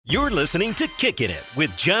You're listening to Kickin' It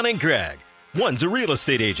with John and Greg. One's a real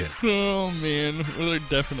estate agent. Oh, man. We're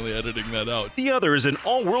definitely editing that out. The other is an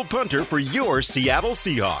all-world punter for your Seattle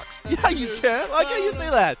Seahawks. Yeah, you can. Why can't you say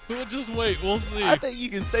that? We'll just wait. We'll see. I think you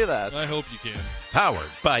can say that. I hope you can. Powered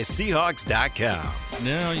by Seahawks.com.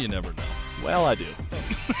 No, you never know. Well, I do.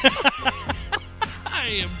 I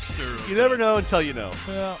am sure. You never know until you know.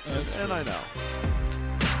 Well, And I know.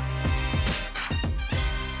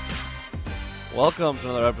 Welcome to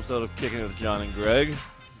another episode of Kicking It with John and Greg. I'm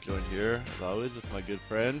joined here, as always, with my good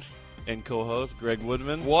friend and co-host, Greg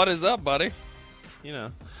Woodman. What is up, buddy? You know.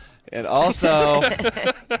 And also,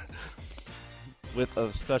 with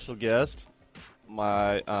a special guest,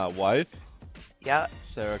 my wife, Yeah,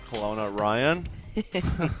 Sarah Colonna Ryan.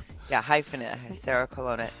 yeah, hyphenate, Sarah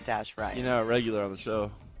Colonna - Ryan. You know, a regular on the show.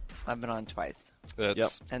 I've been on twice,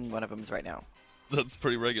 That's and one of them's right now. that's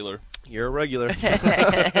pretty regular. You're a regular.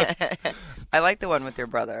 I like the one with your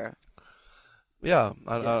brother. Yeah,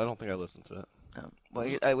 I don't think I listened to it. Well,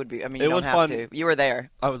 I would be. I mean, It you don't was have fun. to. You were there,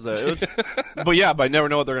 I was there. It was, but yeah, but I never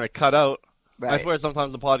know what they're going to cut out. right? I swear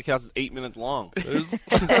sometimes the podcast is 8 minutes long.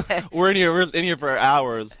 We're in here for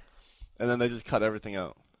hours, and then they just cut everything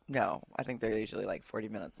out. No, I think they're usually like 40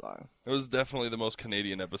 minutes long. It was definitely the most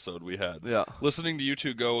Canadian episode we had. Yeah. Listening to you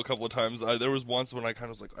two go a couple of times, there was once when I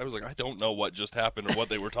kind of was like, I don't know what just happened or what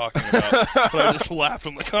they were talking about. But I just laughed.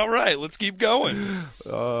 I'm like, all right, let's keep going.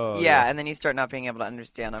 Yeah, and then you start not being able to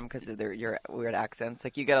understand them because of your weird accents.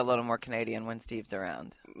 Like you get a little more Canadian when Steve's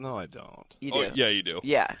around. No, I don't. You do. Oh, yeah, you do.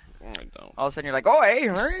 Yeah. I don't. All of a sudden you're like, oh hey,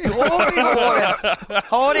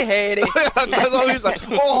 holy Haiti. That's all he's like.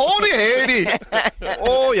 Oh, holy Haiti.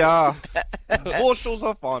 Oh, yeah. All shows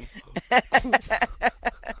are fun.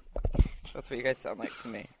 That's what you guys sound like to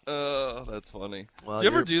me. That's funny. Well, do you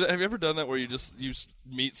ever you're- do that? Have you ever done that where you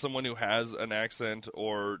meet someone who has an accent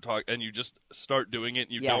or talk, and you just start doing it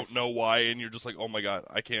and you Yes. don't know why, and you're just like, oh my god,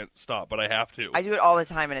 I can't stop, but I have to. I do it all the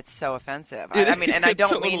time, and it's so offensive. I mean, and I It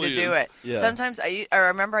don't mean to totally do is. it. Yeah. Sometimes I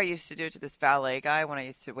remember I used to do it to this valet guy when I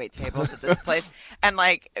used to wait tables at this place, and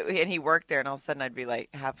he worked there, and all of a sudden I'd be like,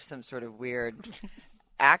 have some sort of weird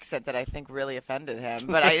accent that I think really offended him,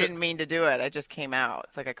 but I didn't mean to do it. It just came out.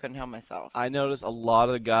 It's like I couldn't help myself. I noticed a lot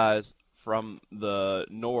of the guys from the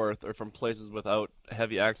north or from places without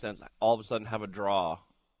heavy accents all of a sudden have a draw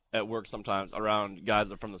at work sometimes around guys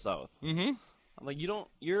that are from the south. Mm-hmm. I'm like,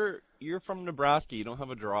 you're from Nebraska. You don't have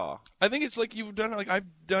a draw. I think it's like you've done it. Like I've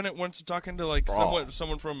done it once talking to like Bra.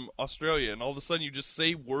 someone from Australia, and all of a sudden you just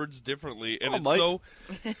say words differently, and Oh, it's mate. so,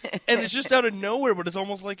 and it's just out of nowhere. But it's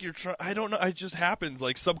almost like you're trying. I don't know. It just happens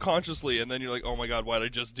like subconsciously, and then you're like, oh my god, why did I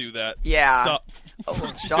just do that? Yeah. Stop. Oh,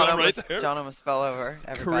 You John, got it almost, right there. John almost fell over.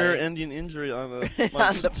 Everybody. Career-ending injury on the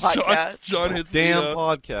on the podcast. John hits damn the.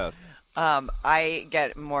 podcast. I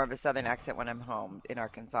get more of a southern accent when I'm home in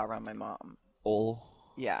Arkansas around my mom. Oh,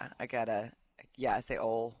 Yeah, I say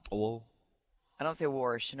ol. oh, I don't say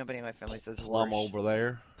warsh. Nobody in my family says warsh. plum over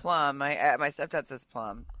there, Plum. My stepdad says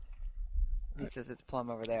plum. He says it's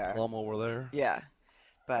plum over there. plum over there. Yeah,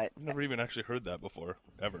 but I've never even actually heard that before,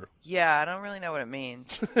 ever. yeah, I don't really know what it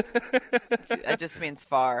means. It just means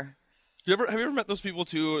far. Have you ever met those people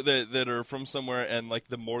too that are from somewhere and like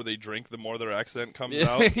the more they drink, the more their accent comes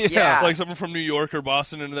out? Yeah. Like someone from New York or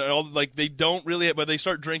Boston, and they're all like they don't really, but they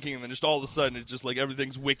start drinking, and then just all of a sudden it's just like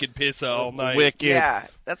everything's wicked piss all night. Wicked. Yeah,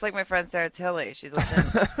 that's like my friend Sarah Tilley. She's lived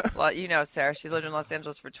in, well, you know Sarah. She lived in Los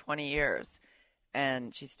Angeles for 20 years,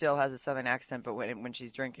 and she still has a southern accent. But when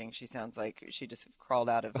she's drinking, she sounds like she just crawled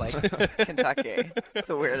out of like Kentucky. It's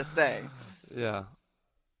the weirdest thing. Yeah.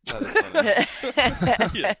 That is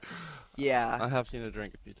funny. Yeah. Yeah, I have seen her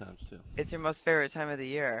drink a few times too. it's your most favorite time of the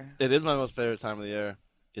year. It is my most favorite time of the year.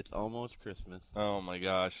 It's almost Christmas. Oh my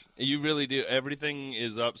gosh, you really do. Everything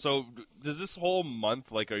is up. So does this whole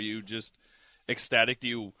month, like, are you just ecstatic? Do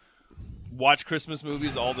you watch Christmas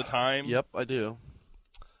movies all the time? Yep, I do.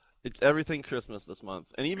 It's everything Christmas this month,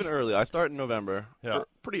 and even early. I start in November. Yeah.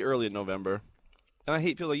 Pretty early in November, and I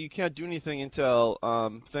hate people like you can't do anything until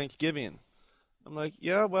Thanksgiving. I'm like,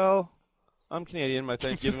 yeah, well, I'm Canadian. My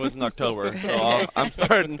Thanksgiving was in October, so I'm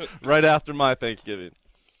starting right after my Thanksgiving.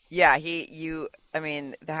 Yeah, I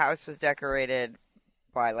mean, the house was decorated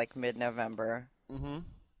by like mid-November. Mm-hmm.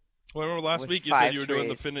 Well, I remember last With week you said 5 you were doing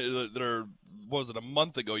the trees. what was it, a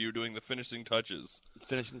month ago you were doing the finishing touches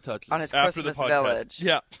Finishing touches. On his after Christmas the podcast. village.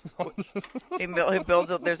 Yeah. He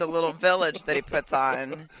builds there's a little village that he puts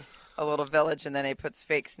on, a little village, and then he puts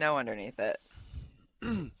fake snow underneath it.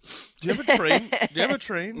 Do you have a train? Do you have a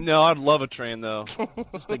train? No, I'd love a train though.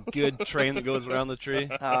 Just a good train that goes around the tree.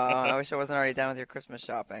 I wish I wasn't already done with your Christmas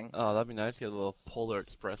shopping. Oh, that'd be nice. Get a little Polar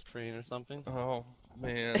Express train or something. Oh,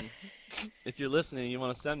 man. If you're listening, you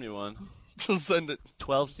want to send me one. Send it.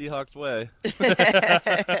 12 Seahawks Way,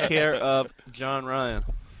 care of John Ryan.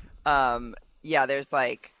 Yeah, there's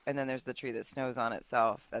like, and then there's the tree that snows on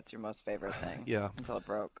itself. That's your most favorite thing. Yeah. Until it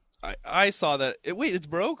broke. I saw that. Wait, it's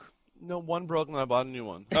broke? No, one broke and I bought a new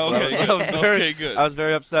one. Oh, okay, I good. was very, Okay, good. I was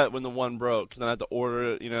very upset when the one broke because then I had to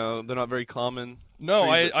order it. They're not very common. No,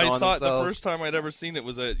 trees that I snow on saw it the themselves. first time I'd ever seen it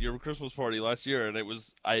was at your Christmas party last year, and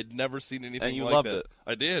I had never seen anything And you like loved that. it.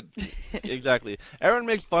 I did. Exactly. Everyone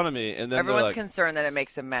makes fun of me, and then Everyone's they're like, concerned that it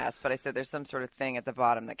makes a mess, but I said there's some sort of thing at the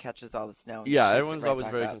bottom that catches all the snow. and yeah, shoots it everyone's right always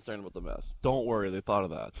back very up. concerned about the mess. Don't worry, they thought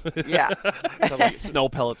of that. Yeah. I have, like, snow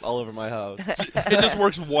pellets all over my house. It just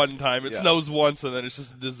works one time. It Yeah. snows once, and then it's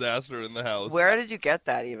just a disaster in the house. Where did you get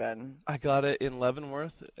that even? I got it in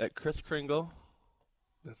Leavenworth at Kris Kringle.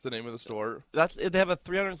 That's the name of the store. They have a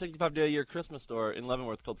 365-day-a-year Christmas store in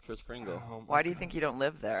Leavenworth called Kris Kringle. Why do you think you don't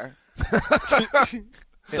live there? That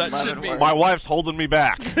should be Leavenworth. wife's holding me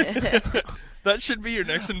back. that should be your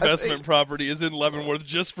next investment property is in Leavenworth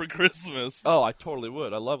just for Christmas. Oh, I totally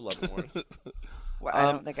would. I love Leavenworth. Well,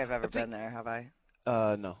 I don't think I've ever been there, have I?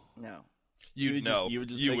 No. No. You would know. just, you would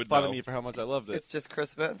just you make would fun know. of me for how much I loved it. It's just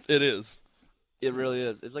Christmas? It is. It really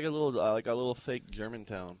is. It's like a little fake German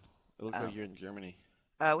town. It looks like you're in Germany.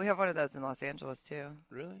 We have one of those in Los Angeles, too.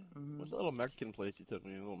 Really? Mm-hmm. What's that little Mexican place you took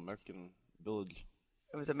me? A little Mexican village.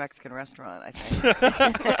 It was a Mexican restaurant, I think.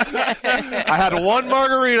 I had one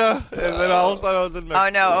margarita, and then all of a sudden I was in Mexico. Oh,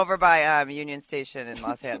 no, over by Union Station in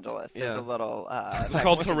Los Angeles. There's Yeah. a little... It's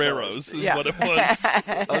called Toreros, is Yeah. what it was.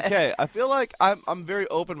 Okay, I feel like I'm very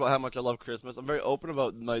open about how much I love Christmas. I'm very open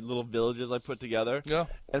about my little villages I put together. Yeah.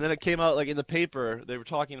 And then it came out, like, in the paper, they were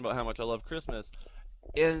talking about how much I love Christmas.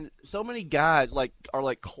 And so many guys, like, are,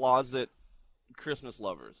 like, closet Christmas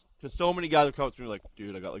lovers. Because so many guys have come up to me like,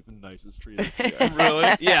 dude, I got, like, the nicest tree this year.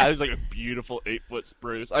 Really? Yeah, it's like a beautiful 8-foot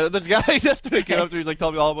spruce. This guy yesterday came up to me, he's like,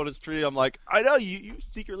 tell me all about his tree. I'm like, I know, you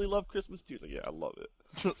secretly love Christmas too. He's like, yeah, I love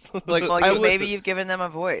it. Like, Well, maybe you've given them a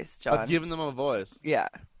voice, John. I've given them a voice. Yeah.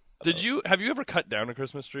 Have you ever cut down a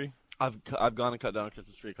Christmas tree? I've gone and cut down a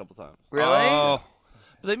Christmas tree a couple times. Really? Oh.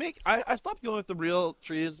 But I stopped going with the real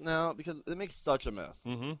trees now because they make such a mess.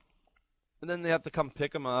 Mm-hmm. And then they have to come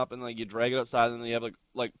pick them up, and like you drag it outside, and then you have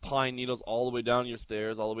like pine needles all the way down your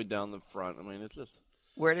stairs, all the way down the front. I mean, it's just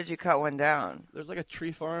Where did you cut one down? there's like a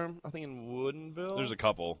tree farm, I think in Woodinville. There's a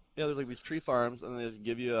couple. Yeah, there's like these tree farms, and they just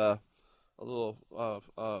give you a little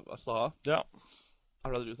a saw. Yeah. I'd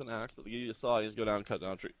rather do it with an axe, but they give you a saw, and you just go down and cut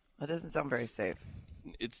down a tree. That doesn't sound very safe.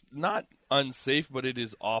 It's not unsafe, but it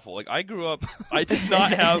is awful. Like, I grew up, I did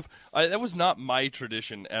not have, that was not my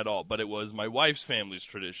tradition at all, but it was my wife's family's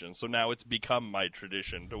tradition. So now it's become my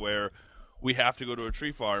tradition to where we have to go to a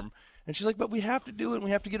tree farm. And she's like, but we have to do it, and we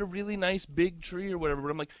have to get a really nice big tree or whatever. But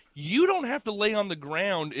I'm like, you don't have to lay on the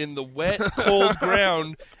ground in the wet, cold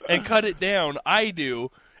ground and cut it down. I do.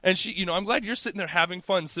 And she, I'm glad you're sitting there having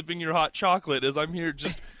fun, sipping your hot chocolate as I'm here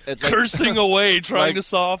just It's like- cursing away, trying like- to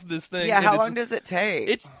saw off this thing. Yeah, And how it's- long does it take?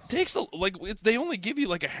 It takes they only give you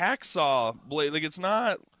like a hacksaw blade. Like, it's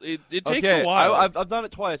not. It takes Okay, a while. I've done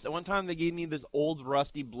it twice. At one time, they gave me this old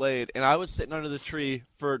rusty blade, and I was sitting under the tree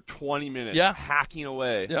for 20 minutes, Yeah. hacking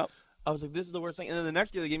away. Yep. I was like, this is the worst thing. And then the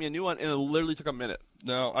next year, they gave me a new one, and it literally took a minute.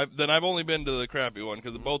 No, I've only been to the crappy one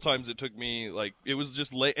because both times it took me it was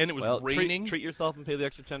just late and it was Well, raining. treat yourself and pay the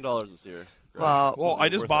extra $10 this year. Well, I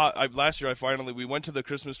just Worth bought last year. We went to the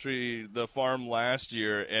Christmas tree, the farm last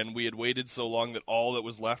year, and we had waited so long that all that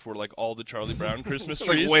was left were like all the Charlie Brown Christmas Like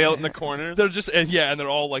trees. way out in the corners. They're just and they're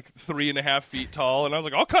all like 3.5 feet tall, and I was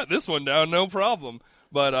like, I'll cut this one down, no problem.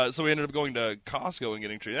 But so we ended up going to Costco and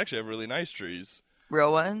getting trees. They actually have really nice trees.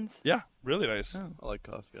 real ones? Yeah, really nice. I like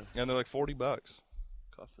Costco. And they're like $40.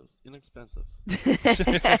 Costco's inexpensive.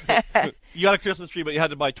 You got a Christmas tree, but you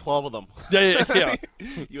had to buy 12 of them. Yeah.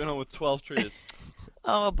 You went home with 12 trees.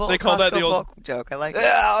 Oh, a bulk. They call that the old- bulk joke. I like it.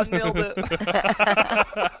 Yeah, I nailed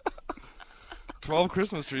it. 12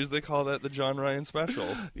 Christmas trees, they call that the John Ryan special.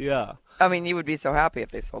 Yeah, I mean, you would be so happy if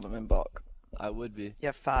they sold them in bulk. I would be. You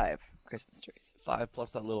have 5 Christmas trees. 5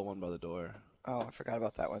 plus that little one by the door. Oh, I forgot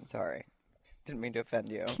about that one. Sorry. Didn't mean to offend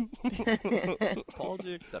you.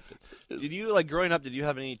 Apology accepted. Did you, like, growing up, did you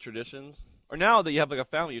have any traditions? Or now that you have, like, a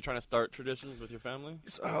family, you're trying to start traditions with your family?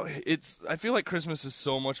 So I feel like Christmas is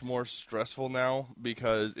so much more stressful now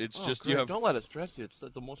because it's just you Greg, have. Don't let it stress you. It's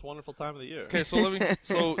the most wonderful time of the year. Okay, so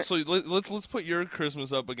let's put your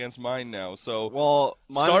Christmas up against mine now. So Well,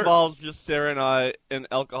 mine involves just Sarah and I and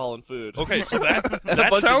alcohol and food. okay, so that bunch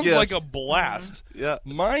of sounds gifts. like a blast. Yeah.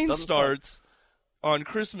 Mine Doesn't starts on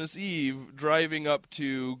Christmas Eve driving up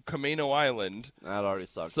to Camino Island. That already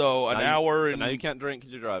sucks. So an hour So and now you can't drink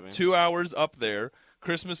because you're driving. 2 hours up there.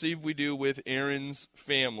 Christmas Eve we do with Aaron's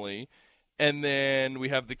family, and then we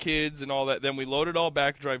have the kids and all that. Then we load it all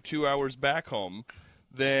back, drive 2 hours back home,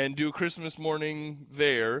 then do Christmas morning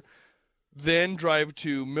there, then drive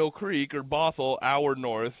to Mill Creek or Bothell, hour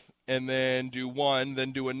north, and then do one,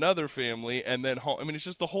 then do another family, and then home. I mean, it's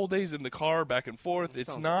just the whole day's in the car, back and forth.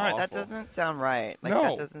 It's not. That doesn't sound right. Like,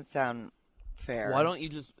 No. that doesn't sound fair. Why don't you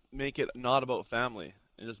just make it not about family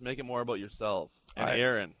and just make it more about yourself and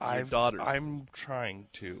Aaron and your daughters? I'm trying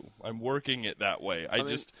to. I'm working it that way. I mean,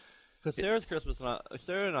 just. Because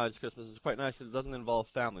Sarah and I's Christmas is quite nice. It doesn't involve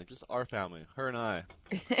family, just our family, her and I.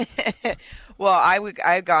 Well,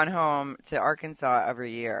 I've gone home to Arkansas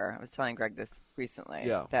every year. I was telling Greg this recently.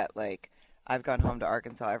 Yeah. That, like, I've gone home to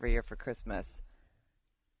Arkansas every year for Christmas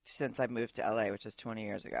since I moved to LA, which is 20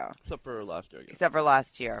 years ago. Except for last year, I guess. Except for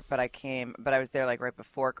last year, but I was there like right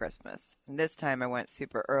before Christmas. And this time I went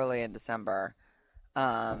super early in December,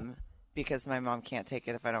 because my mom can't take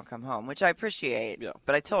it if I don't come home, which I appreciate. Yeah.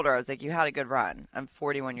 But I told her, I was like, you had a good run. I'm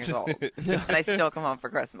 41 years old, and I still come home for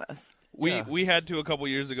Christmas. We had to a couple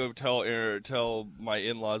years ago tell my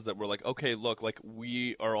in-laws that we're like, okay, look, like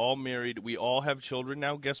we are all married, we all have children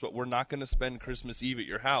now. Guess what? We're not going to spend Christmas Eve at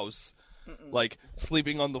your house. Like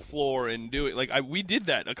sleeping on the floor and doing we did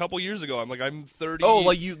that a couple years ago. I'm like, I'm 30. Oh,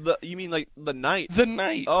 like you mean like the night? The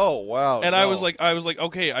night. Oh, wow. And no. I was like,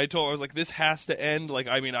 okay. I was like, this has to end. Like,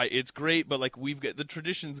 I mean, it's great, but like the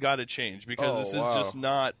tradition's got to change because this is just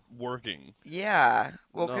not working. Yeah.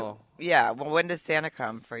 Well, No. Well, when does Santa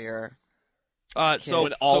come for your? So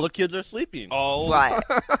when all the kids are sleeping. What?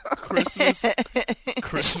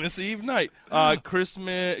 Christmas Eve night,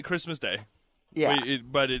 Christmas Day. Yeah.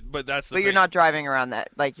 But that's the But you're thing. not driving around that,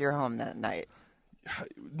 like, you're home that night.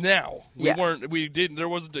 Now we Yes. weren't. We didn't. There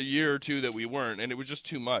wasn't a year or two that we weren't, and it was just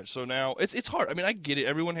too much. So now it's hard. I mean, I get it.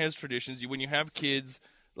 Everyone has traditions. When you have kids,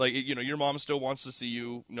 like your mom still wants to see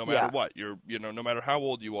you no matter what. No matter how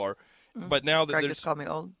old you are. But now that Greg there's just called me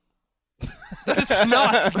old. that's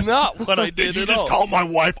not what I did at all. call my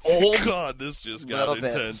wife old? God, this just got Little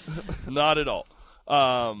bit. intense. Not at all.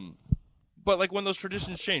 But like when those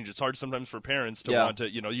traditions change, it's hard sometimes for parents to want to,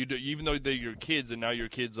 even though they're your kids and now your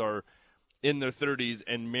kids are in their 30s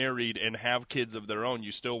and married and have kids of their own,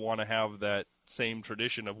 you still want to have that same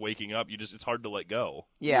tradition of waking up. It's hard to let go.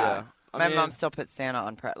 Yeah. I My mean- mom still puts Santa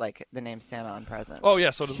on the name Santa on presents. Oh yeah,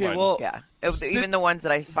 so does mine. Well, Yeah. Even the ones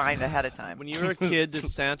that I find ahead of time. when you were a kid, did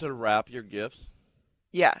Santa wrap your gifts?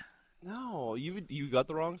 Yeah. No, you got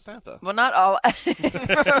the wrong Santa. Well, not all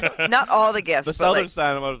not all the gifts, The but southern like,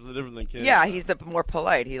 Santa was different than kids. yeah, he's the more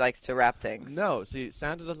polite. He likes to wrap things. No, see,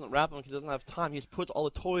 Santa doesn't wrap them because he doesn't have time. He just puts all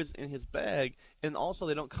the toys in his bag, and also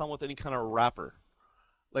they don't come with any kind of wrapper.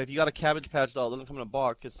 Like if you got a Cabbage Patch doll, it doesn't come in a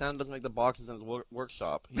box because Santa doesn't make the boxes in his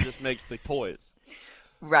workshop. He just makes the toys.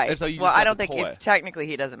 Right. And so you Well, just I have don't the think toy. technically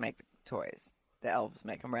he doesn't make the toys. The elves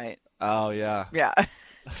make them, right? Oh yeah. Yeah.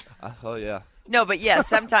 Oh yeah. No, but yeah,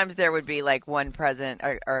 sometimes there would be like one present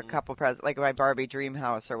or a couple presents, like my Barbie dream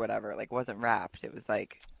house or whatever, like wasn't wrapped. It was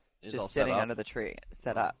like It's all just set sitting up. under the tree,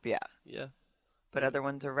 set up. Yeah. Yeah. But other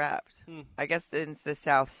ones are wrapped. Hmm. I guess in the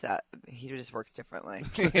South, he just works differently.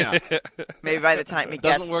 Yeah. Maybe by the time he It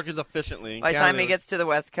doesn't gets work as efficiently. in by the time he Canada. gets to the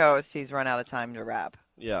West Coast, he's run out of time to wrap.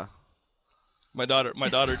 Yeah. My daughter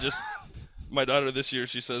this year,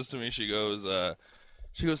 she says to me, she goes,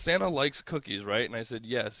 Santa likes cookies, right? And I said,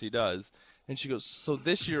 yes, he does. And she goes, so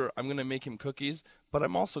this year I'm going to make him cookies, but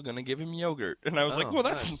I'm also going to give him yogurt. And I was like, well,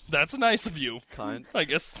 that's nice of you. Kind. I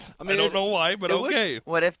guess. I mean, don't know why, but it would- okay.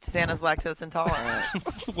 What if Santa's lactose intolerant?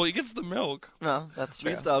 Well, he gets the milk. Well, that's We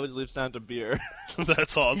true. used to always leave Santa beer.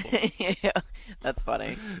 That's awesome. Yeah, that's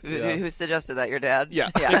funny. Yeah. Who suggested that? Your dad? Yeah.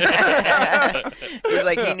 He's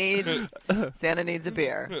like, Santa needs a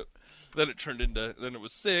beer. Then it turned into, then it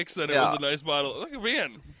was 6, then it Yeah. was a nice bottle. Look at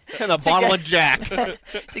man. And a bottle of Jack.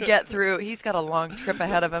 To get through. He's got a long trip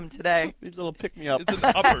ahead of him today. Needs a little pick-me-up. It's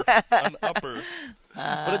an upper.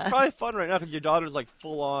 But it's probably fun right now because your daughter's like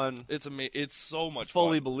full-on, It's it's so much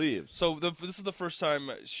fully fun. believes. So this is the first time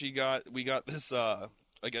we got this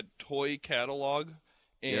like a toy catalog,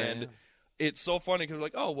 and Yeah. it's so funny because we're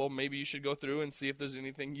like, oh well, maybe you should go through and see if there's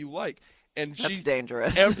anything you like. And That's she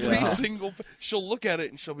dangerous. every Yeah. single she'll look at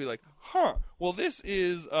it and she'll be like, huh, well this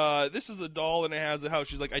is a doll and it has a house.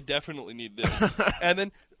 She's like, I definitely need this. And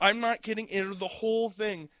then I'm not kidding, in the whole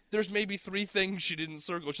thing there's maybe 3 things she didn't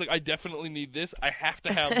circle. She's like, I definitely need this, I have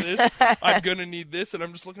to have this, I'm gonna need this. And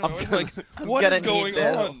I'm just looking at her like, what gonna is going need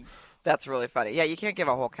this. on? That's really funny. Yeah, you can't give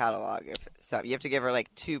a whole catalog. You have to give her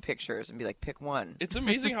like 2 pictures and be like, pick one. It's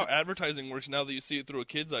amazing how advertising works now that you see it through a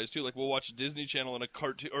kid's eyes too. Like we'll watch Disney Channel and a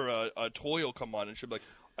cartoon or a toy will come on and she'll be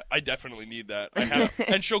like, I definitely need that. I have,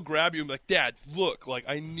 and she'll grab you and be like, Dad, look, like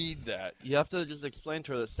I need that. You have to just explain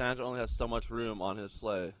to her that Santa only has so much room on his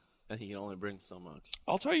sleigh, and he can only bring so much.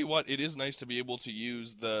 I'll tell you what, it is nice to be able to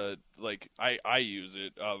use the, like, I use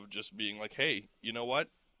it of just being like, hey, you know what?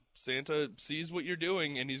 Santa sees what you're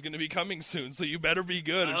doing, and he's going to be coming soon, so you better be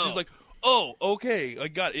good. And she's like, oh, okay, I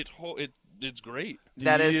got it. It's great.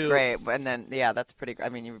 That is great. And then, yeah, that's pretty. I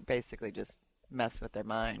mean, you basically just mess with their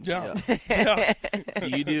minds. Yeah. Yeah. Do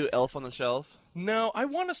you do Elf on the Shelf? No, I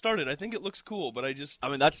want to start it. I think it looks cool, but I just... I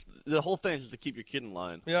mean, that's the whole thing is just to keep your kid in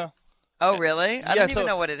line. Yeah. Oh, really? I don't even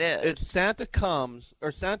know what it is. It's Santa comes,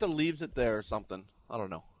 or Santa leaves it there or something. I don't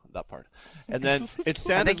know that part. And then it's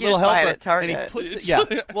Santa's little buy it helper, at Target. and he puts it. Yeah.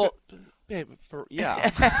 Well, babe,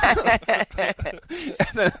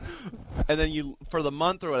 and then you, for the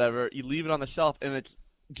month or whatever, you leave it on the shelf, and its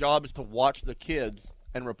job is to watch the kids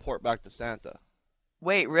and report back to Santa.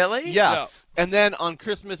 Wait, really? Yeah. And then on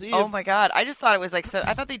Christmas Eve. Oh my God! I just thought it was like.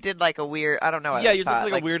 I thought they did like a weird. I don't know. Yeah, you just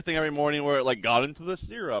like a weird thing every morning where it like got into the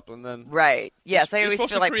syrup and then. Right. Yes, I You're always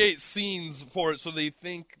supposed feel to like create scenes for it so they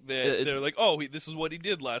think that they're like, oh, this is what he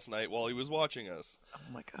did last night while he was watching us. Oh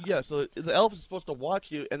my God. Yeah, so the elf is supposed to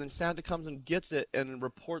watch you, and then Santa comes and gets it and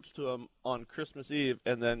reports to him on Christmas Eve,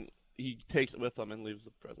 and then he takes it with him and leaves the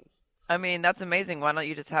presents. I mean, that's amazing. Why don't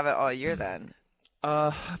you just have it all year then?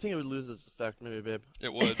 I think it would lose its effect, maybe, babe.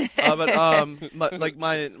 It would. But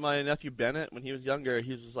my nephew Bennett, when he was younger,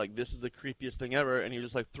 he was just like, "This is the creepiest thing ever," and he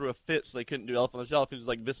just like threw a fit, so they couldn't do Elf on the Shelf. He was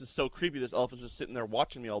like, "This is so creepy. This elf is just sitting there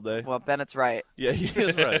watching me all day." Well, Bennett's right. Yeah, he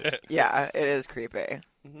is right. Yeah, it is creepy.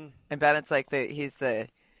 Mm-hmm. And Bennett's like he's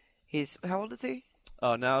how old is he?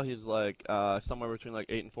 Oh, now he's like somewhere between like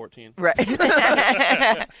 8 and 14. Right.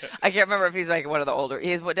 I can't remember if he's like one of the older.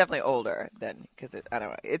 He's definitely older than because I don't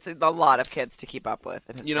know. It's a lot of kids to keep up with.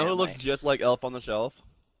 You know who looks just like Elf on the Shelf?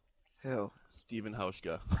 Who? Stephen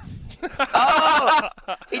Hauschka. Oh,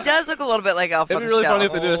 he does look a little bit like Elf on the It'd be really Shelf. funny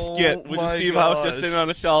if they did a skit with my Steve gosh. Hauschka sitting on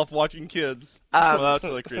a shelf watching kids. So that's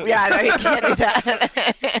really creepy. Yeah, no, you can't do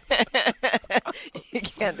that. You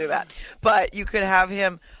can't do that. But you could have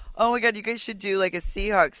him. Oh my God, you guys should do like a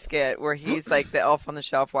Seahawks skit where he's like the elf on the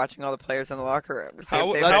shelf watching all the players in the locker room. That's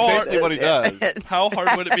basically what he does. How hard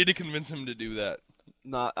would it be to convince him to do that?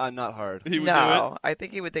 Not hard. He would No, I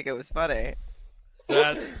think he would think it was funny. do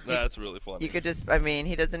it? That's really funny. You could just, I mean,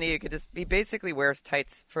 he doesn't need, he basically wears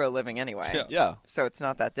tights for a living anyway. Yeah. Yeah. So it's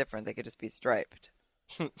not that different. They could just be striped.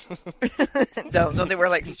 don't they wear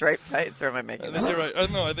like striped tights, or am I making I that think up? you're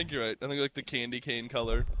right. No, I think you're right. I think like the candy cane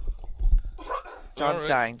color. John's All right.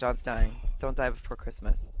 dying. John's dying. Don't die before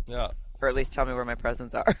Christmas. Yeah. Or at least tell me where my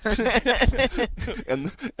presents are.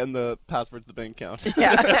 and the password to the bank account.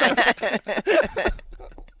 Yeah.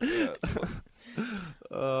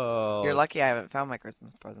 Oh. You're lucky I haven't found my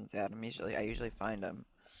Christmas presents yet. I usually find them.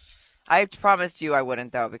 I promised you I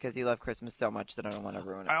wouldn't, though, because you love Christmas so much that I don't want to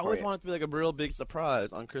ruin it I for always you. want it to be like a real big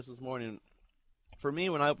surprise on Christmas morning. For me,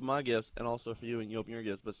 when I open my gifts, and also for you when you open your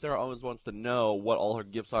gifts, but Sarah always wants to know what all her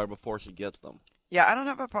gifts are before she gets them. Yeah, I don't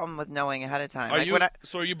have a problem with knowing ahead of time. Are Like, you? when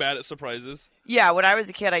So are you bad at surprises? Yeah, when I was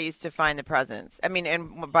a kid, I used to find the presents. I mean,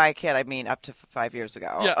 and by a kid, I mean up to 5 years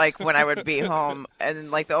ago. Yeah. Like, when I would be home,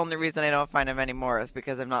 and, like, the only reason I don't find them anymore is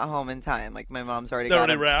because I'm not home in time. Like, my mom's already They're got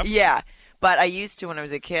already them. wrapped? Yeah. But I used to, when I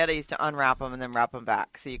was a kid, I used to unwrap them and then wrap them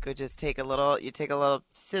back. So you could just take a little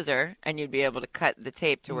scissor, and you'd be able to cut the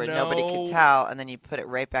tape to where nobody No. could tell, and then you put it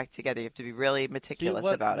right back together. You have to be really meticulous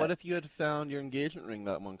about it. What if you had found your engagement ring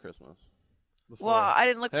that one Christmas? Before? Well, I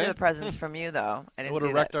didn't look Hey? for the presents from you, though. I It didn't would do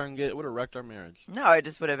have that. wrecked our marriage. No, I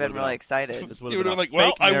just would have been Would've really been- excited. This You would have been like, fake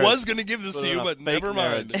well, I marriage. was going to give this to Would've you, been a but fake never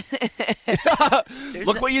mind. marriage.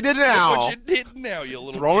 Look what you did That's now. what you did now, you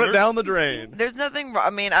little Throwing it jerk. down the drain. There's nothing wrong. I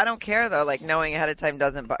mean, I don't care, though. Like, knowing ahead of time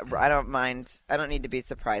doesn't... I don't mind. I don't need to be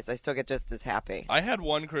surprised. I still get just as happy. I had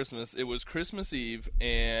one Christmas. It was Christmas Eve,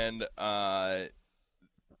 and I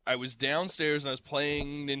was downstairs and I was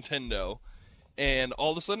playing Nintendo, and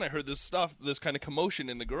all of a sudden I heard this kind of commotion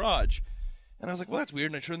in the garage. And I was like, well, that's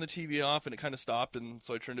weird. And I turned the TV off, and it kind of stopped, and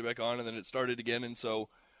so I turned it back on, and then it started again. And so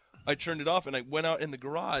I turned it off, and I went out in the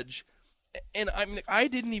garage, and I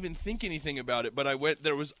didn't even think anything about it, but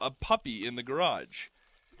there was a puppy in the garage.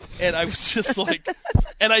 And I was just like,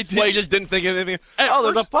 and I did. Well, you just didn't think of anything. At Oh,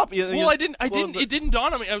 there's a first- puppy. Well, I didn't. It didn't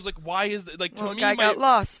dawn on me. I was like, "Why is that?" Like to Well, me, guy got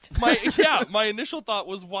lost. my initial thought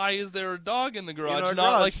was, "Why is there a dog in the garage?" In our Not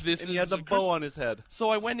garage, like this and is he had the a bow on his head. So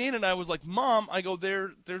I went in and I was like, "Mom," I go,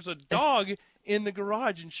 "There's a dog in the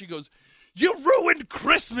garage," and she goes, "You ruined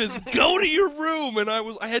Christmas. Go to your room." And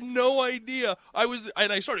I had no idea.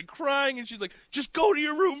 And I started crying, and she's like, "Just go to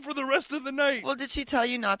your room for the rest of the night." Well, did she tell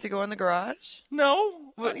you not to go in the garage?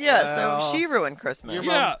 No. Well, yeah, Well, so she ruined Christmas.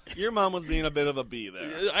 Your mom was being a bit of a bee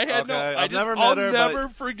there. I had Okay, I'll never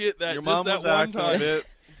forget that. Your just mom that was one acting a time. bit.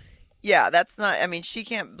 Yeah, that's not. I mean, she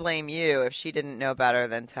can't blame you if she didn't know better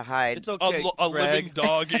than to hide. It's okay, A Greg. living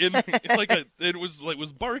dog in it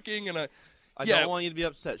was barking, and I yeah. don't want you to be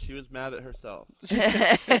upset. She was mad at herself.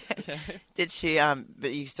 Did she?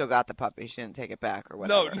 But you still got the puppy. She didn't take it back or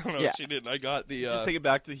no, whatever. yeah. She didn't. I got the. Just take it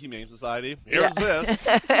back to the Humane Society. Here's Yeah. this.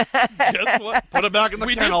 Guess what? Put it back in the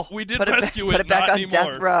kennel. We did Put it rescue put it. it back not on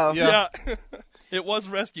anymore. death row. Yeah. Yeah. It was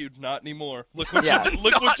rescued, not anymore. Look what Yeah.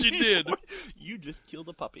 you did. You just killed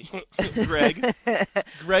a puppy. Greg.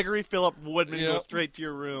 Gregory Philip Woodman Yeah. goes straight to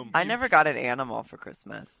your room. I never got an animal for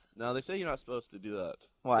Christmas. No, they say you're not supposed to do that.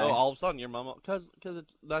 Why? So all of a sudden, your mom, because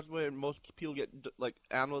that's where most people get like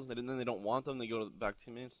animals, and then they don't want them. They go back to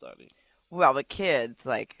Humane Society. Well, with kids,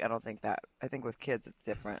 like I don't think that. I think with kids it's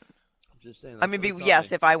different. I'm just saying. I mean,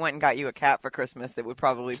 yes, if I went and got you a cat for Christmas, it would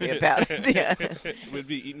probably be a bad idea. we'd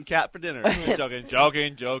be eating cat for dinner.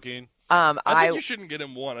 joking. I think you shouldn't get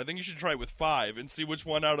him one. I think you should try with 5 and see which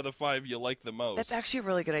one out of the 5 you like the most. That's actually a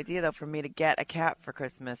really good idea, though, for me to get a cat for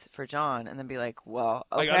Christmas for John, and then be like, "Well,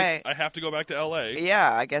 okay, I have to go back to L.A.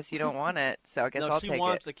 yeah, I guess you don't want it, so I guess No, I'll she take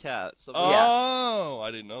wants it." a cat. So Oh,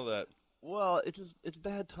 I didn't know that. well, it's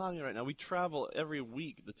bad timing right now. We travel every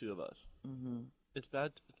week, the two of us. Mm-hmm. It's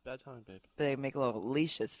bad timing, babe. They make little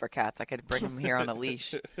leashes for cats. I could bring them here on a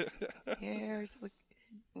leash. Here's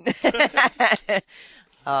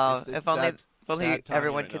oh, It's if only, bad- if only bad timing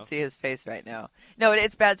everyone right could now. see his face right now. No,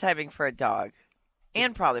 it's bad timing for a dog,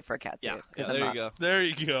 and probably for a cat too. Yeah, 'cause I'm there you not- go. There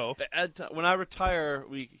you go. When I retire,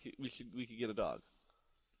 we could get a dog.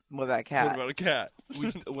 What about a What cat? about a cat?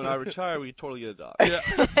 When I retire, we could totally get a dog.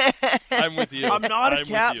 Yeah, I'm with you. I'm not a with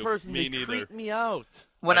cat you. person. Me they neither. creep me out.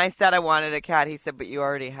 When I said I wanted a cat, he said, "But you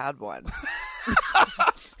already had one."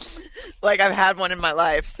 Like I've had one in my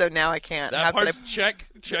life, so now I can't. That How can part's check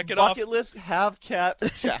it Bucket list: have cat.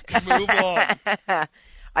 Check. off. Move on.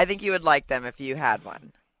 I think you would like them if you had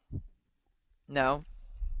one. No,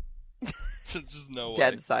 Just no way.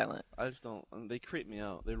 dead silent. I just don't. They creep me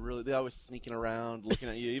out. They always sneaking around, looking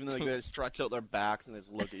at you. Even though they stretch out their backs and they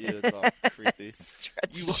just look at you. It's all creepy.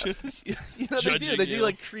 Stretch. You know, they do. Judging They do you.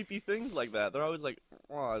 like creepy things like that. They're always like,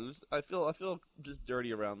 oh, I feel just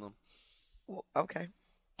dirty around them. Well, okay,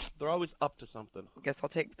 They're always up to something. guess I'll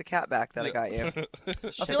take the cat back that I got you.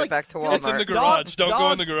 Ship feel it like- back to I feel like It's in the Walmart. garage. Don't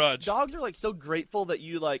go in the dogs- garage. Dogs are like so grateful that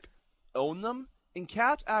you like own them, and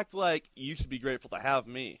cats act like you should be grateful to have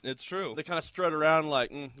me. It's true. They kind of strut around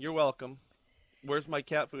like, you're welcome. Where's my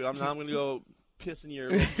cat food? I'm going to go piss in your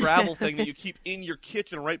little gravel thing that you keep in your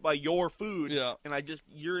kitchen right by your food. Yeah. And I just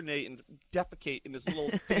urinate and defecate in this little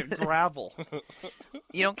thing of gravel.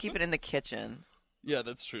 You don't keep it in the kitchen. Yeah,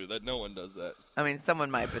 that's true. That no one does that. I mean,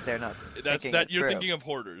 someone might, but they're not. That's thinking that it you're through. thinking of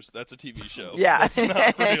Hoarders. That's a TV show. Yeah, That's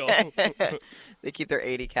not real. They keep their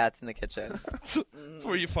 80 cats in the kitchen. That's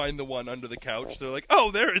where you find the one under the couch. They're like,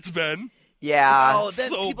 "Oh, there it's been." Yeah. Oh, then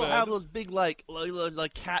so people bad. have those big like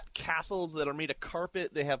cat castles that are made of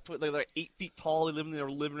carpet. They have they're 8 feet tall. They live in their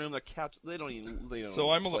living room. They're cats. They don't even. So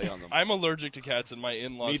I'm play on them. I'm allergic to cats, and my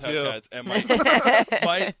in-laws Me have too. cats,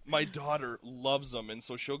 and my daughter loves them, and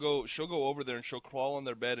so she'll go over there and she'll crawl on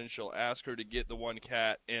their bed and she'll ask her to get the one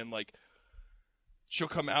cat, and like she'll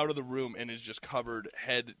come out of the room and is just covered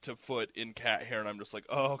head to foot in cat hair, and I'm just like,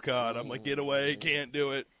 oh god, I'm like, get away, can't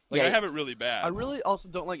do it. Like Yeah. I have it really bad. I really also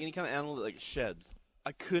don't like any kind of animal that like sheds.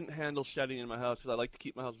 I couldn't handle shedding in my house because I like to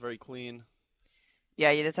keep my house very clean.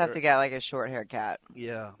 Yeah, you just have to get like a short-haired cat.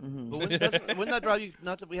 Yeah. Mhm. But wouldn't that drive you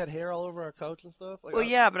nuts if we had hair all over our couch and stuff? Like, Well,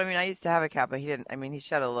 yeah, but I mean, I used to have a cat, but he didn't. I mean, he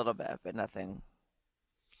shed a little bit, but nothing.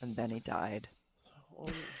 And then he died. Well,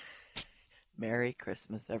 Merry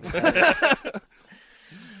Christmas, everybody.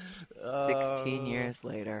 16 years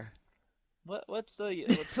later. What's the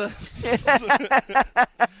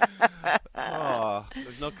oh,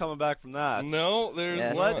 there's no coming back from that. no, there's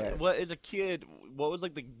Yeah. not. What as a kid, what was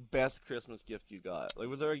like the best Christmas gift you got? Like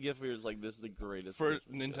was there a gift where you was like this is the greatest First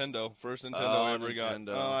Christmas gift? Nintendo, first Nintendo Oh, I ever got.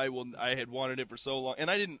 Nintendo. I had wanted it for so long, and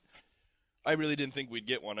I really didn't think we'd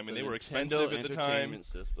get one. I mean, The they were Nintendo expensive at the time, Entertainment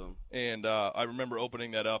System. and I remember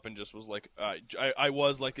opening that up and just was like, I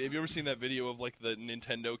was like, have you ever seen that video of like the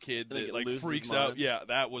Nintendo kid I think that it like loses freaks his out? mind. Yeah,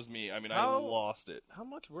 that was me. I mean, I How- lost it. How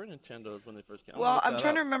much were Nintendos when they first came out? Well, I'm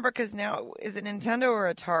trying to remember because now, is it Nintendo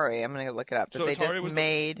or Atari? I'm going to look it up. But So they Atari just was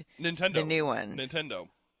made Nintendo, the new ones. Nintendo,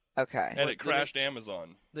 Okay. and it crashed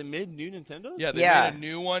Amazon. They made new Nintendos? Yeah, they Yeah. made a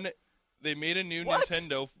new one they made a new What?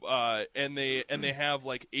 Nintendo, and they have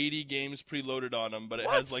like 80 games preloaded on them, but it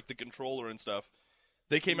has like the controller and stuff.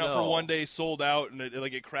 They came out for No. one day, sold out, and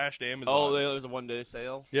it crashed Amazon. Oh, there was a one-day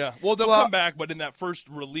sale. yeah. Well, they'll Well- come back, but in that first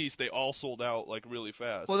release, they all sold out like really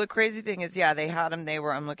fast. Well, the crazy thing is, yeah, they had them.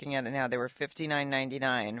 I'm looking at it now. They were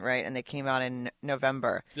 $59.99, right? And they came out in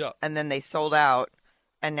November. yeah. And then they sold out,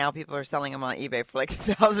 and now people are selling them on eBay for like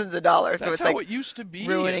thousands of dollars. That's so it's how like it used to be.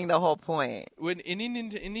 ruining the whole point. When any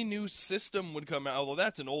new system would come out, although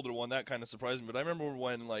that's an older one, that kind of surprised me. But I remember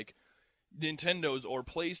when like Nintendo's or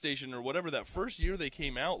PlayStation or whatever, that first year they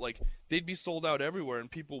came out, like they'd be sold out everywhere, and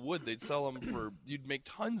they'd sell them for, you'd make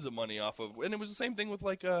tons of money off of. And it was the same thing with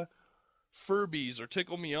like Furbies or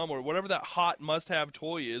Tickle Me Elmo or whatever that hot must-have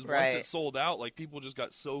toy is. Once Right. it sold out, like people just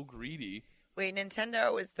got so greedy. Wait,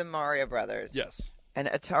 Nintendo was the Mario Brothers. Yes, And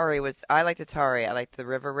Atari was. I liked Atari. I liked the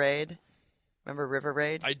River Raid. Remember River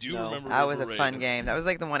Raid? I do No. remember. That was a River fun Raid. game. That was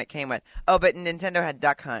like the one it came with. Oh, but Nintendo had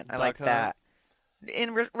Duck Hunt. I Duck like Hunt. that.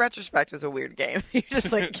 In retrospect, it was a weird game. You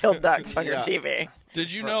just like killed ducks on your Yeah. TV.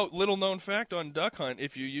 Did you know? Little known fact on Duck Hunt: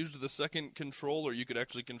 if you used the second controller, you could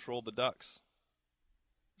actually control the ducks.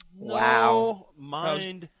 Wow. No,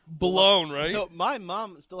 mind Blown, right? So my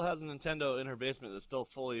mom still has a Nintendo in her basement that still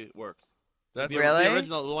fully works. That's Really? The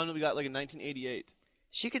original, the one that we got like in 1988.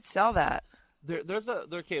 She could sell that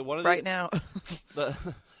One of right now. the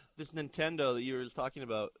this Nintendo that you were just talking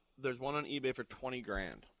about. There's one on eBay for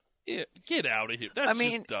 $20,000. Yeah, get out of here. That's I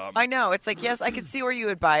mean, just dumb. I know. It's like, yes, I could see where you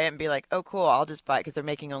would buy it and be like, oh, cool, I'll just buy it because they're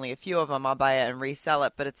making only a few of them. I'll buy it and resell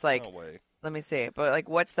it. But it's like, No way. let me see. But like,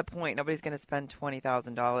 what's the point? Nobody's going to spend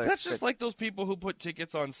 $20,000. That's just like those people who put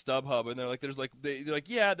tickets on StubHub, and they're like, they're like,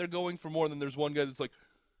 yeah, they're going for more. Than there's one guy that's like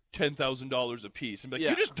 $10,000 a piece, and be like, Yeah.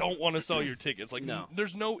 you just don't want to sell your tickets. Like, No.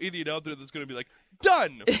 there's no idiot out there that's going to be like,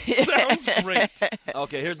 done. Sounds great.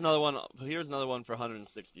 Okay, here's another one. Here's another one for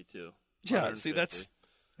 162. Yeah, see, that's.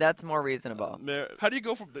 That's more reasonable. How do you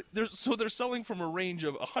go from so they're selling from a range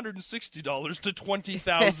of $160 to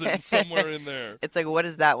 $20,000 somewhere in there? It's like, what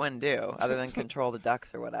does that one do other than control the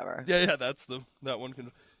ducks or whatever? Yeah, that's that one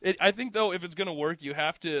can. I think though, if it's gonna work, you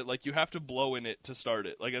have to blow in it to start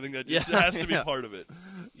it. Like I think that just has to be Yeah. part of it.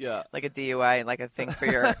 Yeah. Like a DUI, like a thing for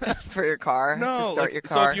your for your car to start like, your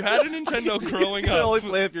car. So if you had a Nintendo growing You can only up,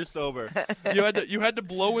 play if you're sober. you had to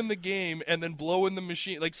blow in the game and then blow in the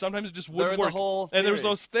machine. Like sometimes it just wouldn't There's a work. whole And there was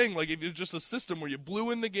theory. this thing like if it was just a system where you blew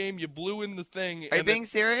in the game, you blew in the thing. Are you and being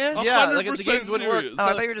serious? Oh, Yeah, like if the 100% games wouldn't work. serious. Oh,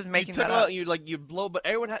 I thought you were just making you took that it out up. and you blow, but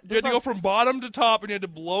everyone had. You had to go from bottom to top, and you had to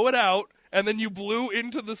blow it out, and then you blew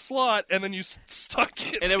into the slot, and then you stuck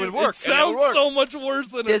it. And it would work, It and it sounds would work. so much worse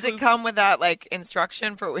than Does it it come with that like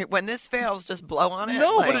instruction for when this fails, just blow on it?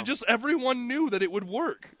 No, Like, but it just everyone knew that it would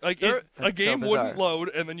work. Like a That's game so wouldn't bizarre. load,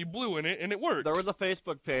 and then you blew in it, and it worked. There was a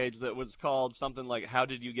Facebook page that was called something like "How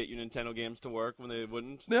did you get your Nintendo games to work when they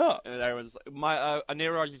wouldn't?" Yeah. And everyone's my a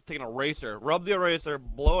neighbor was just taking an eraser, rub the eraser,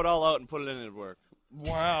 blow it all out, and put it in, and it'd work.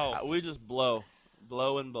 Wow. We just blow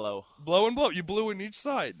and blow. Blow and blow. You blew in each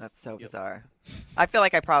side. That's so bizarre. I feel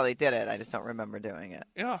like I probably did it. I just don't remember doing it.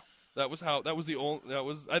 Yeah. That was the only. That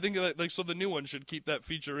was. I think like so. The new one should keep that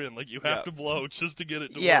feature in. Like you have Yeah. to blow just to get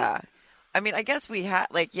it to Yeah. work. I mean, I guess we had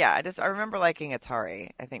like I remember liking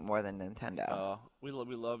Atari. I think more than Nintendo, We love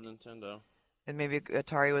Nintendo. and maybe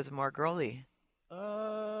Atari was more girly.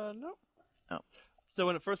 No. Oh. So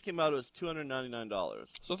when it first came out, it was $299.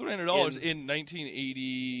 So $300 in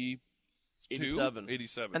 1982, 87.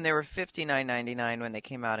 87. And they were $59.99 when they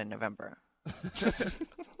came out in November.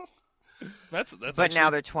 That's But actually, now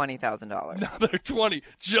they're $20,000. now they're 20.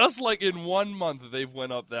 Just like in 1 month, they've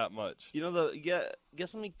went up that much. You know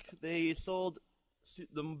guess how many they sold?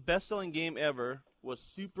 The best-selling game ever was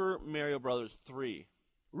Super Mario Brothers 3.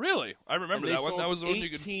 Really, I remember And they that one. sold That was the one you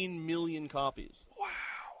could. 18 million copies.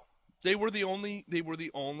 They were the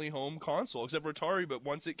only home console except for Atari. But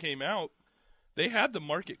once it came out, they had the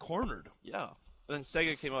market cornered. Yeah. And then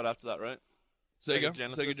Sega came out after that, right? Sega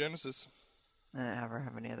Genesis. Genesis. I didn't ever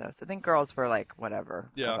have any of those. I think girls were like, whatever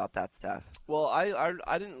Yeah. about that stuff. Well,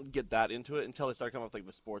 I didn't get that into it until they started coming up with like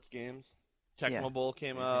the sports games. Tecmo Yeah. Bowl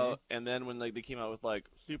came out, and then when they came out with like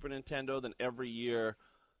Super Nintendo, then every year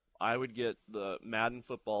I would get the Madden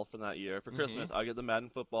football from that year. For Christmas, I get the Madden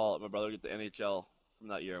football, and my brother would get the NHL from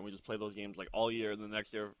that year, and we just play those games like all year. And the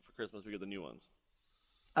next year for Christmas, we get the new ones.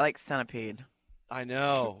 I like Centipede. I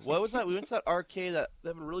know. What was that? We went to that arcade. They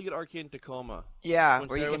have a really good arcade in Tacoma, Yeah, When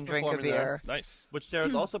where you Sarah can was drink a performing there. beer. Nice. which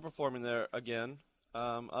Sarah's also performing there again.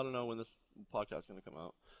 I don't know when this podcast is going to come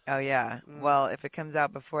out. Oh, yeah. Well, if it comes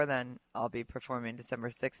out before then, I'll be performing December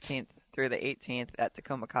 16th through the 18th at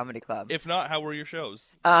Tacoma Comedy Club. If not, how were your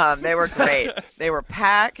shows? They were great. They were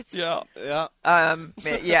packed. Yeah. Yeah.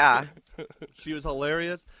 Yeah. She was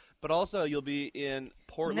hilarious. But also, you'll be in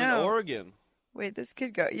Portland, No. Oregon. Wait, this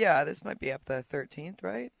could go. Yeah, this might be up the 13th,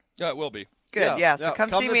 right? Yeah, it will be. Good. Yeah. So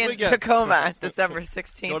come see this me in weekend. Tacoma, December Go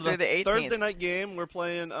 16th to through the 18th. Thursday night game. We're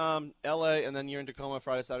playing L.A., and then you're in Tacoma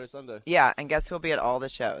Friday, Saturday, Sunday. Yeah, and guess who'll be at all the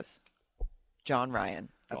shows? John Ryan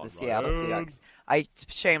of the Seattle Seahawks. I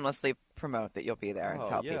shamelessly promote that you'll be there and Oh,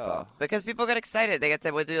 tell yeah. people because people get excited. They get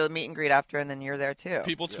to we'll do a meet and greet after, and then you're there too.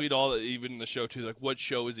 People tweet even the show too, like, what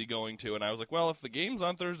show is he going to? And I was like, well, if the game's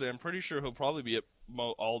on Thursday, I'm pretty sure he'll probably be at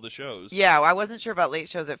all the shows. Yeah, well, I wasn't sure about late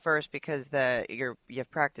shows at first because you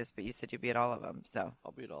have practice, but you said you'd be at all of them. So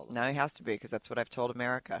I'll be at all of them. now he has to be because that's what I've told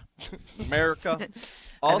America. America.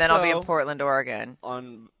 And then I'll be in Also, Portland, Oregon,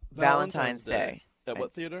 on Valentine's Day. At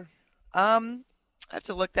what theater? I have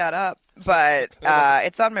to look that up, but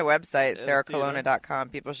it's on my website, Yeah, sarahcolonna.com.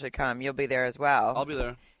 People should come. You'll be there as well. I'll be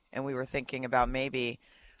there. And we were thinking about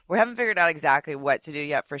we haven't figured out exactly what to do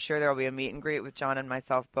yet. For sure, there will be a meet and greet with John and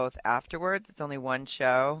myself both afterwards. It's only one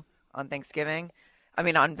show on Thanksgiving. I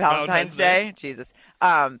mean, on Valentine's Day. Jesus.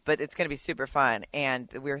 But it's going to be super fun. And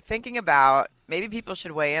we were thinking about maybe people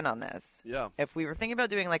should weigh in on this. Yeah. If we were thinking about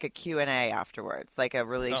doing like a Q&A afterwards, like a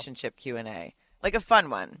relationship Q&A, like a fun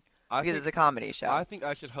one. Because it's a comedy show. I think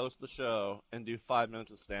I should host the show and do 5 minutes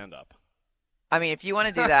of stand-up. I mean, if you want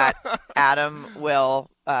to do that, Adam,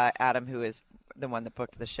 who is the one that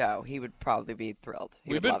booked the show, he would probably be thrilled.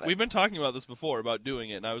 We've been talking about this before about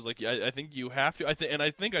doing it, and I was like, I think you have to. I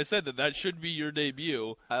think I said that should be your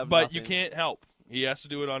debut, but you can't help. He has to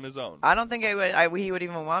do it on his own. I don't think he would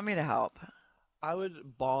even want me to help. I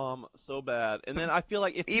would bomb so bad, and then I feel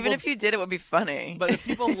like if you did, it would be funny. But if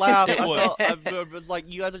people laugh, It would. I was like,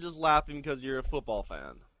 you guys are just laughing because you're a football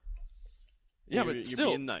fan. Yeah, You're but still,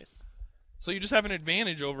 being nice. So you just have an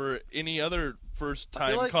advantage over any other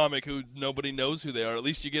first-time comic who nobody knows who they are. At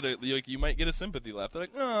least you get you might get a sympathy laugh. They're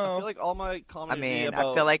like, I oh. feel like all my comedy.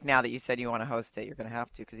 I feel like now that you said you want to host it, you're going to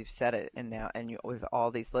have to because you've said it, and you with all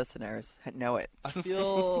these listeners know it. I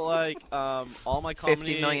feel like all my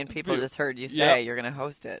comedy. 50 million people just heard you say you're going to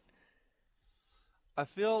host it. I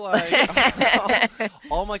feel like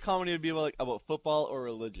all my comedy would be about football or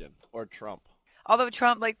religion or Trump. Although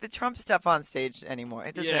the Trump stuff on stage anymore,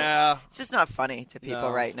 it doesn't. Yeah, it's just not funny to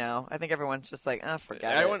people right now. I think everyone's just like,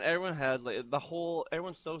 forget it. Everyone has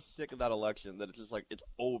everyone's so sick of that election that it's just like it's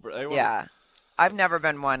over. Yeah, I've never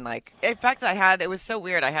been one like. In fact, it was so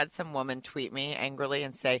weird. I had some woman tweet me angrily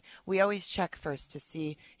and say, "We always check first to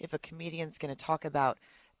see if a comedian's going to talk about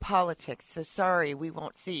politics, so sorry, we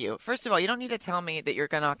won't see you." First of all, you don't need to tell me that you're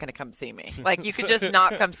not going to come see me. Like, you could just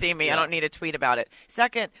not come see me. Yeah. I don't need a tweet about it.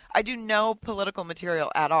 Second, I do no political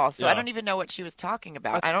material at all, so I don't even know what she was talking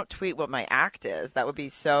about. I don't tweet what my act is. That would be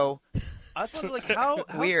so I just wonder, like, how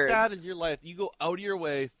weird. sad is your life? You go out of your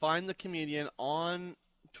way, find the comedian on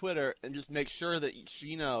Twitter, and just make sure that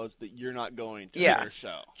she knows that you're not going to their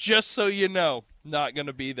show. Just so you know, not going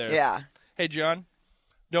to be there. Yeah. Hey, John.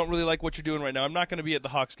 Don't really like what you're doing right now. I'm not going to be at the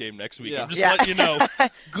Hawks game next week. Yeah. I'm just letting you know.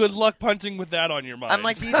 Good luck punting with that on your mind. I'm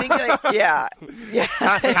like, do you think yeah.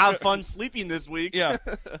 Have fun sleeping this week. Yeah.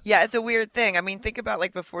 Yeah, it's a weird thing. I mean, think about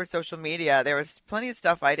like before social media, there was plenty of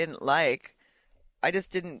stuff I didn't like. I just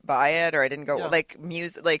didn't buy it, or I didn't go like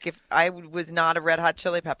music. Like if I was not a Red Hot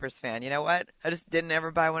Chili Peppers fan, you know what? I just didn't ever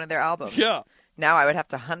buy one of their albums. Yeah. Now I would have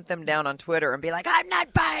to hunt them down on Twitter and be like, I'm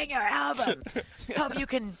not buying your album. Hope you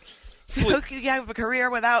can have a career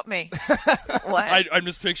without me. What? I'm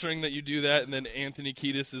just picturing that you do that, and then Anthony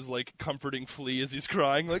Kiedis is like comforting Flea as he's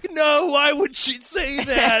crying, like, "No, why would she say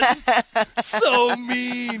that? So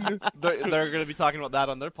mean." They're going to be talking about that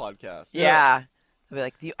on their podcast. Yeah. I'll be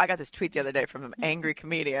like, I got this tweet the other day from an angry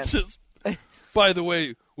comedian. Just, by the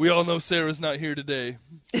way, we all know Sarah's not here today,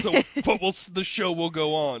 but the show will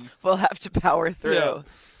go on. We'll have to power through. Yeah.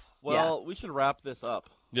 Well, we should wrap this up.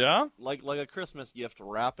 Yeah? Like a Christmas gift,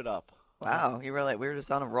 wrap it up. Wow, we were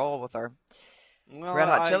just on a roll with our Red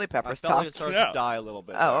Hot Chili Peppers I felt like talk. it started to die a little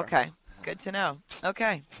bit. Oh, there. okay. Good to know.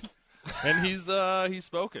 Okay. And he's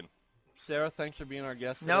spoken. Sarah, thanks for being our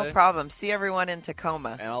guest today. No problem. See everyone in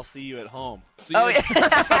Tacoma. And I'll see you at home. See Oh, you.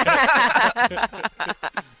 yeah.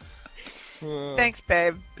 Thanks,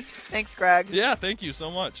 babe. Thanks, Greg. Yeah, thank you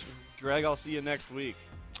so much. Greg, I'll see you next week.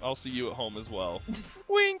 I'll see you at home as well.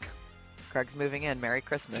 Wink. Greg's moving in. Merry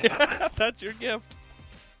Christmas. That's your gift.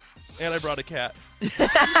 And I brought a cat. Yeah,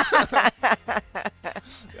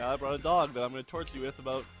 I brought a dog that I'm going to torture you with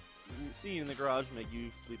about seeing in the garage and make you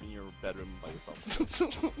sleep in your bedroom by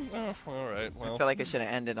yourself. Oh, all right. I Well. feel like I should have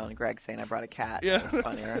ended on Greg saying I brought a cat. Yeah. That was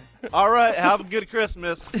funnier. All right, have a good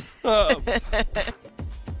Christmas.